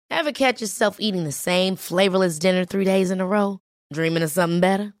Ever catch yourself eating the same flavorless dinner 3 days in a row? Dreaming of something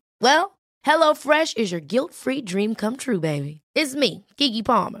better? Well, HelloFresh is your guilt-free dream come true, baby. It's me, Keke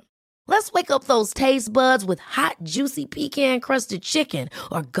Palmer. Let's wake up those taste buds with hot, juicy pecan-crusted chicken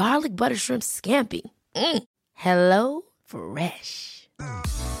or garlic butter shrimp scampi. Hello Fresh.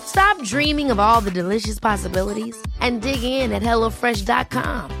 Stop dreaming of all the delicious possibilities and dig in at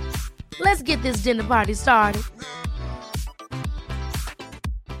HelloFresh.com. Let's get this dinner party started.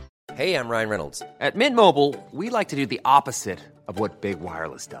 Hey, I'm Ryan Reynolds. At Mint Mobile, we like to do the opposite of what Big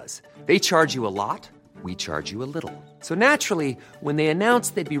Wireless does. They charge you a lot, we charge you a little. So naturally, when they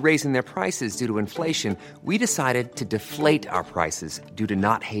announced they'd be raising their prices due to inflation, we decided to deflate our prices due to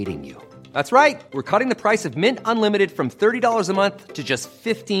not hating you. That's right. We're cutting the price of Mint Unlimited from $30 a month to just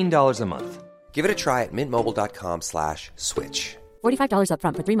 $15 a month. Give it a try at mintmobile.com/switch. $45 up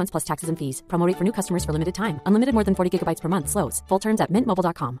front for 3 months plus taxes and fees. Promo rate for new customers for limited time. Unlimited more than 40 gigabytes per month. Slows full terms at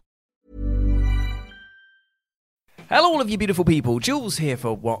mintmobile.com. Hello all of you beautiful people, Jules here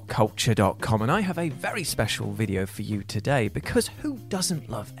for WhatCulture.com, and I have a very special video for you today because who doesn't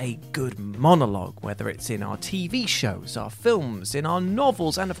love a good monologue, whether it's in our TV shows, our films, in our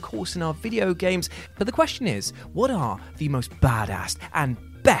novels, and of course in our video games. But the question is, what are the most badass and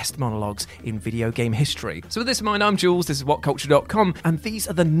best monologues in video game history? So with this in mind, I'm Jules, this is WhatCulture.com, and these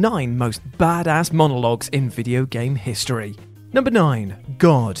are the 9 most badass monologues in video game history. Number 9,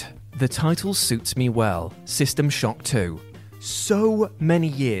 God. The title suits me well, System Shock 2. So many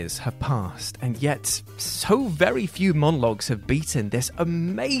years have passed, and yet so very few monologues have beaten this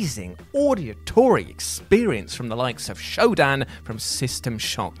amazing auditory experience from the likes of Shodan from System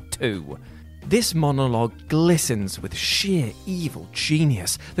Shock 2. This monologue glistens with sheer evil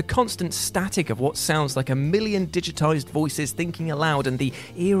genius, the constant static of what sounds like a million digitized voices thinking aloud, and the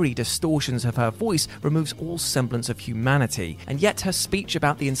eerie distortions of her voice removes all semblance of humanity. And yet her speech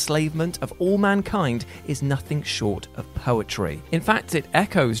about the enslavement of all mankind is nothing short of poetry. In fact, it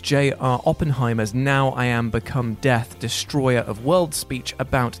echoes J.R. Oppenheimer's "Now I am become death, destroyer of worlds" speech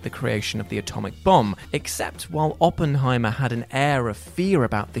about the creation of the atomic bomb, except while Oppenheimer had an air of fear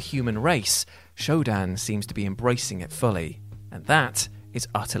about the human race, Shodan seems to be embracing it fully, and that is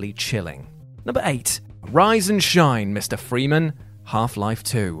utterly chilling. Number 8, Rise and Shine, Mr. Freeman, Half-Life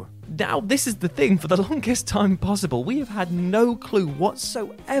 2. Now, this is the thing, for the longest time possible, we have had no clue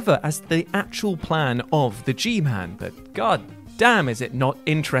whatsoever as to the actual plan of the G-Man, but god damn, is it not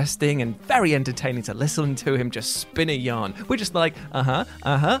interesting and very entertaining to listen to him just spin a yarn. We're just like, I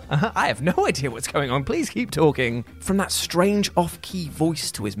have no idea what's going on, please keep talking. From that strange off-key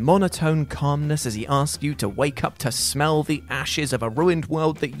voice to his monotone calmness as he asks you to wake up to smell the ashes of a ruined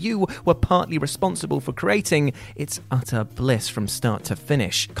world that you were partly responsible for creating, it's utter bliss from start to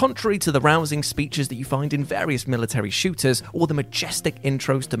finish. Contrary to the rousing speeches that you find in various military shooters or the majestic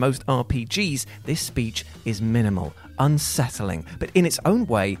intros to most RPGs, this speech is minimal, unsettling, but in its own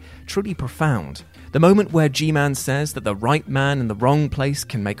way, truly profound. The moment where G-Man says that the right man in the wrong place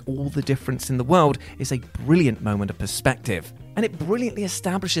can make all the difference in the world is a brilliant moment of perspective. And it brilliantly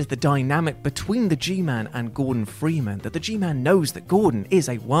establishes the dynamic between the G-Man and Gordon Freeman, that the G-Man knows that Gordon is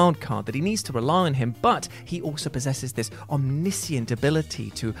a wild card, that he needs to rely on him, but he also possesses this omniscient ability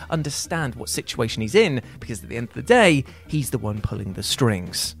to understand what situation he's in, because at the end of the day, he's the one pulling the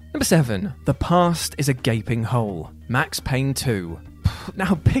strings. Number 7, The Past is a Gaping Hole, Max Payne 2.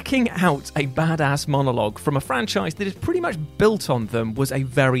 Now, picking out a badass monologue from a franchise that is pretty much built on them was a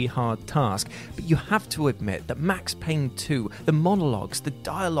very hard task, but you have to admit that Max Payne 2, the monologues, the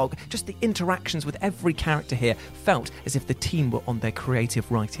dialogue, just the interactions with every character here felt as if the team were on their creative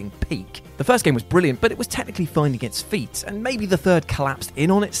writing peak. The first game was brilliant, but it was technically finding its feet, and maybe the third collapsed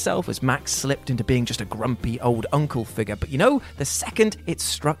in on itself as Max slipped into being just a grumpy old uncle figure, but you know, the second it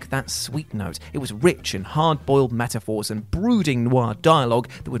struck that sweet note, it was rich in hard-boiled metaphors and brooding noir dialogue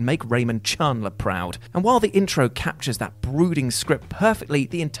that would make Raymond Chandler proud. And while the intro captures that brooding script perfectly,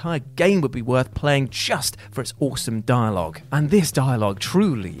 the entire game would be worth playing just for its awesome dialogue. And this dialogue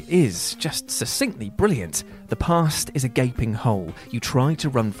truly is just succinctly brilliant. The past is a gaping hole. You try to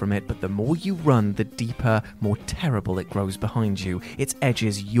run from it, but the more you run, the deeper, more terrible it grows behind you, its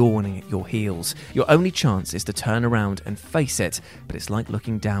edges yawning at your heels. Your only chance is to turn around and face it, but it's like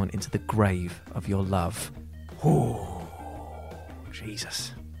looking down into the grave of your love. Ooh.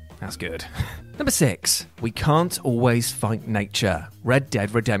 Jesus, that's good. Number 6, We Can't Always Fight Nature, Red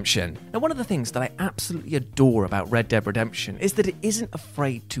Dead Redemption. Now, one of the things that I absolutely adore about Red Dead Redemption is that it isn't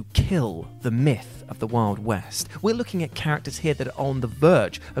afraid to kill the myth of the Wild West. We're looking at characters here that are on the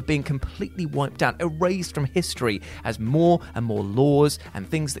verge of being completely wiped out, erased from history, as more and more laws and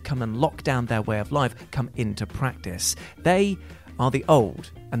things that come and lock down their way of life come into practice. They are the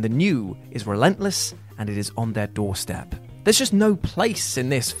old, and the new is relentless, and it is on their doorstep. There's just no place in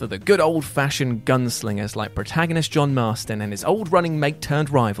this for the good old-fashioned gunslingers like protagonist John Marston and his old running mate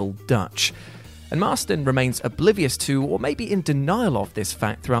turned rival, Dutch. And Marston remains oblivious to, or maybe in denial of, this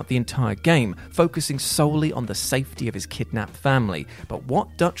fact throughout the entire game, focusing solely on the safety of his kidnapped family. But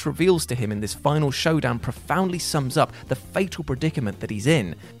what Dutch reveals to him in this final showdown profoundly sums up the fatal predicament that he's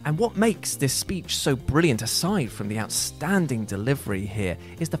in. And what makes this speech so brilliant, aside from the outstanding delivery here,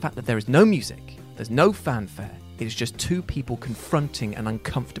 is the fact that there is no music, there's no fanfare. It is just two people confronting an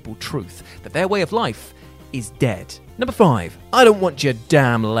uncomfortable truth, that their way of life is dead. Number 5, I don't want your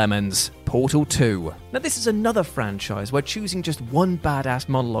damn lemons. Portal 2. Now this is another franchise where choosing just one badass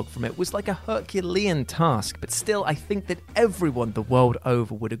monologue from it was like a Herculean task, but still I think that everyone the world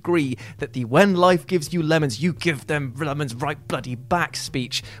over would agree that the when life gives you lemons, you give them lemons right bloody back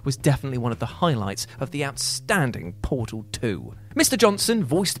speech was definitely one of the highlights of the outstanding Portal 2. Mr. Johnson,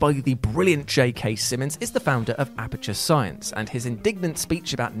 voiced by the brilliant J.K. Simmons, is the founder of Aperture Science, and his indignant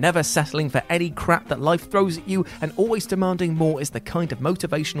speech about never settling for any crap that life throws at you and always demanding more is the kind of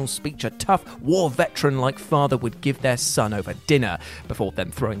motivational speech a tough, war veteran-like father would give their son over dinner, before then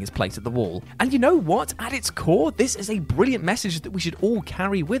throwing his plate at the wall. And you know what? At its core, this is a brilliant message that we should all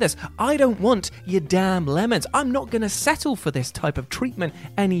carry with us. I don't want your damn lemons. I'm not going to settle for this type of treatment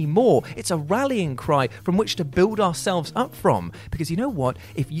anymore. It's a rallying cry from which to build ourselves up from. Because you know what?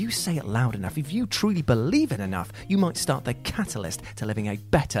 If you say it loud enough, if you truly believe it enough, you might start the catalyst to living a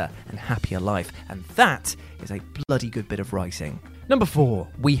better and happier life. And that is a bloody good bit of writing. Number 4,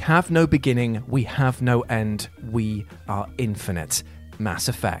 we have no beginning, we have no end, we are infinite. Mass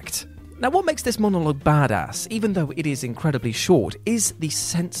Effect. Now, what makes this monologue badass, even though it is incredibly short, is the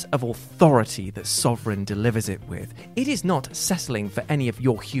sense of authority that Sovereign delivers it with. It is not settling for any of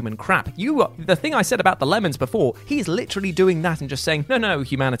your human crap. The thing I said about the lemons before, he is literally doing that and just saying, no,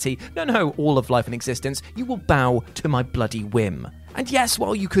 humanity, no, all of life and existence, you will bow to my bloody whim. And yes,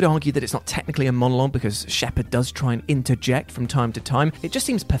 while you could argue that it's not technically a monologue because Shepard does try and interject from time to time, it just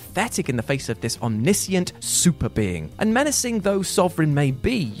seems pathetic in the face of this omniscient super being. And menacing though Sovereign may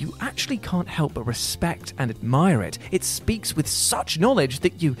be, you actually can't help but respect and admire it. It speaks with such knowledge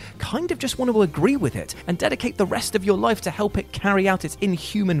that you kind of just want to agree with it and dedicate the rest of your life to help it carry out its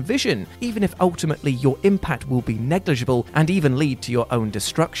inhuman vision, even if ultimately your impact will be negligible and even lead to your own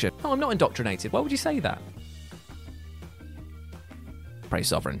destruction. Oh, I'm not indoctrinated. Why would you say that? Praise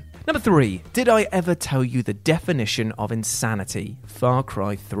Sovereign. Number 3, did I ever tell you the definition of insanity? Far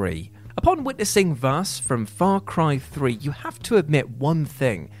Cry 3. Upon witnessing Vaas from Far Cry 3, you have to admit one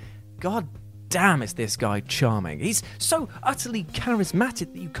thing. God damn, is this guy charming. He's so utterly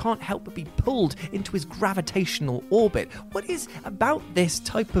charismatic that you can't help but be pulled into his gravitational orbit. What is about this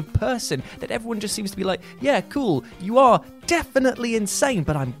type of person that everyone just seems to be like, yeah, cool, you are definitely insane,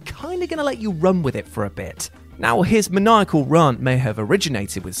 but I'm kind of going to let you run with it for a bit. Now, his maniacal rant may have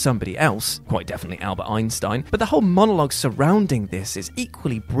originated with somebody else, quite definitely Albert Einstein, but the whole monologue surrounding this is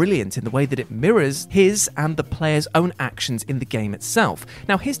equally brilliant in the way that it mirrors his and the player's own actions in the game itself.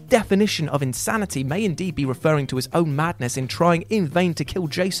 Now, his definition of insanity may indeed be referring to his own madness in trying in vain to kill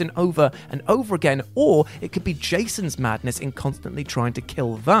Jason over and over again, or it could be Jason's madness in constantly trying to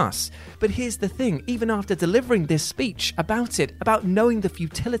kill Vaas. But here's the thing, even after delivering this speech about knowing the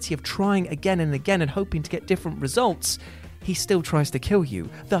futility of trying again and again and hoping to get different results, he still tries to kill you,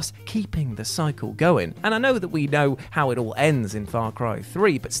 thus keeping the cycle going. And I know that we know how it all ends in Far Cry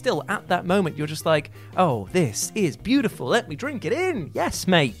 3, but still at that moment you're just like, oh, this is beautiful, let me drink it in, yes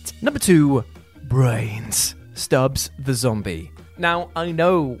mate. Number 2, brains. Stubbs the zombie. Now, I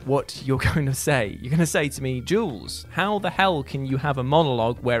know what you're going to say. You're going to say to me, Jules, how the hell can you have a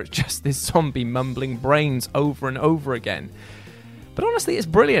monologue where it's just this zombie mumbling brains over and over again? But honestly, it's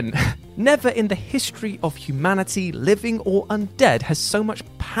brilliant. Never in the history of humanity, living or undead, has so much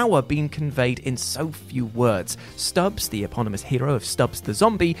power been conveyed in so few words. Stubbs, the eponymous hero of Stubbs the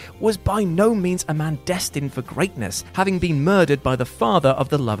Zombie, was by no means a man destined for greatness, having been murdered by the father of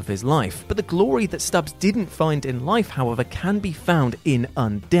the love of his life. But the glory that Stubbs didn't find in life, however, can be found in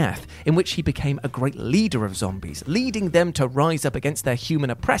undeath, in which he became a great leader of zombies, leading them to rise up against their human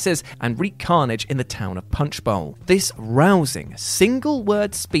oppressors and wreak carnage in the town of Punchbowl. This rousing,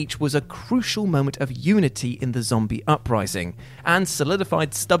 single-word speech was a crucial moment of unity in the zombie uprising, and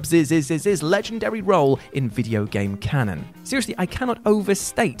solidified Stubbs' legendary role in video game canon. Seriously, I cannot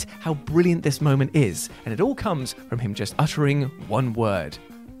overstate how brilliant this moment is, and it all comes from him just uttering one word: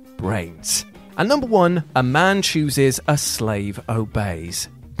 brains. And number 1, a man chooses, a slave obeys.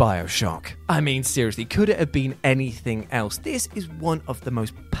 BioShock. I mean, seriously, could it have been anything else? This is one of the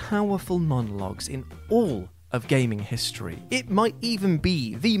most powerful monologues in all of gaming history. It might even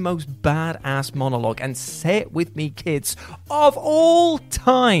be the most badass monologue, and say it with me, kids, of all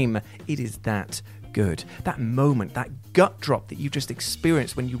time. It is that good. That moment, that gut drop that you just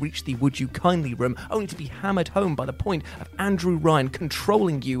experienced when you reach the would you kindly room, only to be hammered home by the point of Andrew Ryan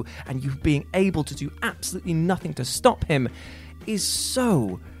controlling you and you being able to do absolutely nothing to stop him, is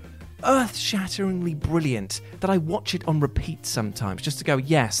so earth-shatteringly brilliant that I watch it on repeat sometimes just to go,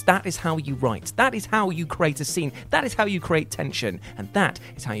 yes, that is how you write, that is how you create a scene, that is how you create tension, and that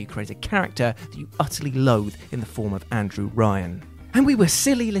is how you create a character that you utterly loathe in the form of Andrew Ryan. And we were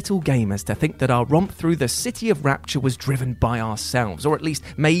silly little gamers to think that our romp through the City of Rapture was driven by ourselves, or at least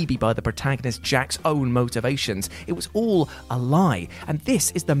maybe by the protagonist Jack's own motivations. It was all a lie, and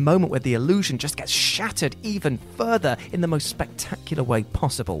this is the moment where the illusion just gets shattered even further in the most spectacular way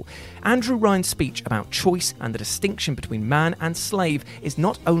possible. Andrew Ryan's speech about choice and the distinction between man and slave is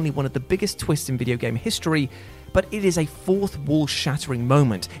not only one of the biggest twists in video game history, but it is a fourth wall shattering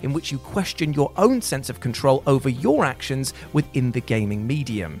moment in which you question your own sense of control over your actions within the gaming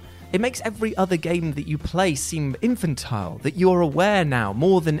medium. It makes every other game that you play seem infantile, that you are aware now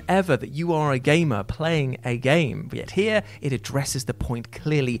more than ever that you are a gamer playing a game. Yet here, it addresses the point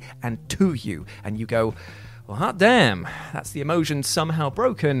clearly and to you, and you go, well, hot damn, that's the emotion somehow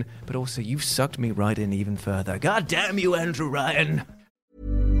broken, but also you've sucked me right in even further. God damn you, Andrew Ryan.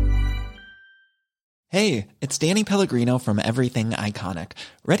 Hey, it's Danny Pellegrino from Everything Iconic.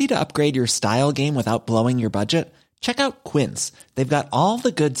 Ready to upgrade your style game without blowing your budget? Check out Quince. They've got all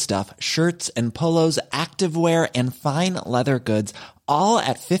the good stuff, shirts and polos, activewear, and fine leather goods, all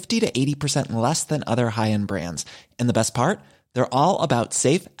at 50 to 80% less than other high-end brands. And the best part? They're all about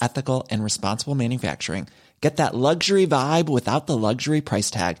safe, ethical, and responsible manufacturing. Get that luxury vibe without the luxury price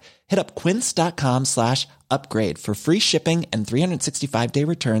tag. Hit up quince.com/upgrade for free shipping and 365-day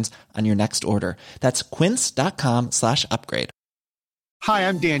returns on your next order. That's quince.com/upgrade. Hi,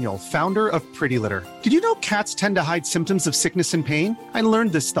 I'm Daniel, founder of Pretty Litter. Did you know cats tend to hide symptoms of sickness and pain? I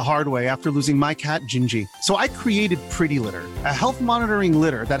learned this the hard way after losing my cat, Gingy. So I created Pretty Litter, a health monitoring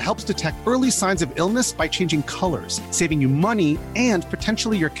litter that helps detect early signs of illness by changing colors, saving you money and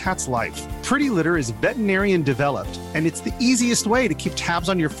potentially your cat's life. Pretty Litter is veterinarian developed, and it's the easiest way to keep tabs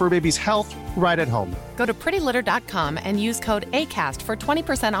on your fur baby's health right at home. Go to prettylitter.com and use code ACAST for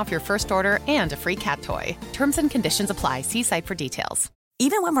 20% off your first order and a free cat toy. Terms and conditions apply. See site for details.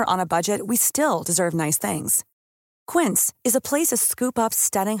 Even when we're on a budget, we still deserve nice things. Quince is a place to scoop up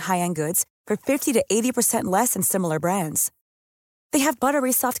stunning high-end goods for 50 to 80% less than similar brands. They have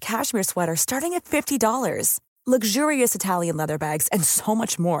buttery soft cashmere sweaters starting at $50, luxurious Italian leather bags, and so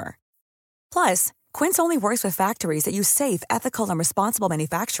much more. Plus, Quince only works with factories that use safe, ethical, and responsible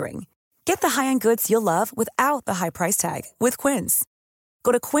manufacturing. Get the high-end goods you'll love without the high price tag with Quince.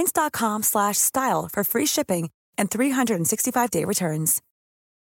 Go to quince.com/style for free shipping and 365-day returns.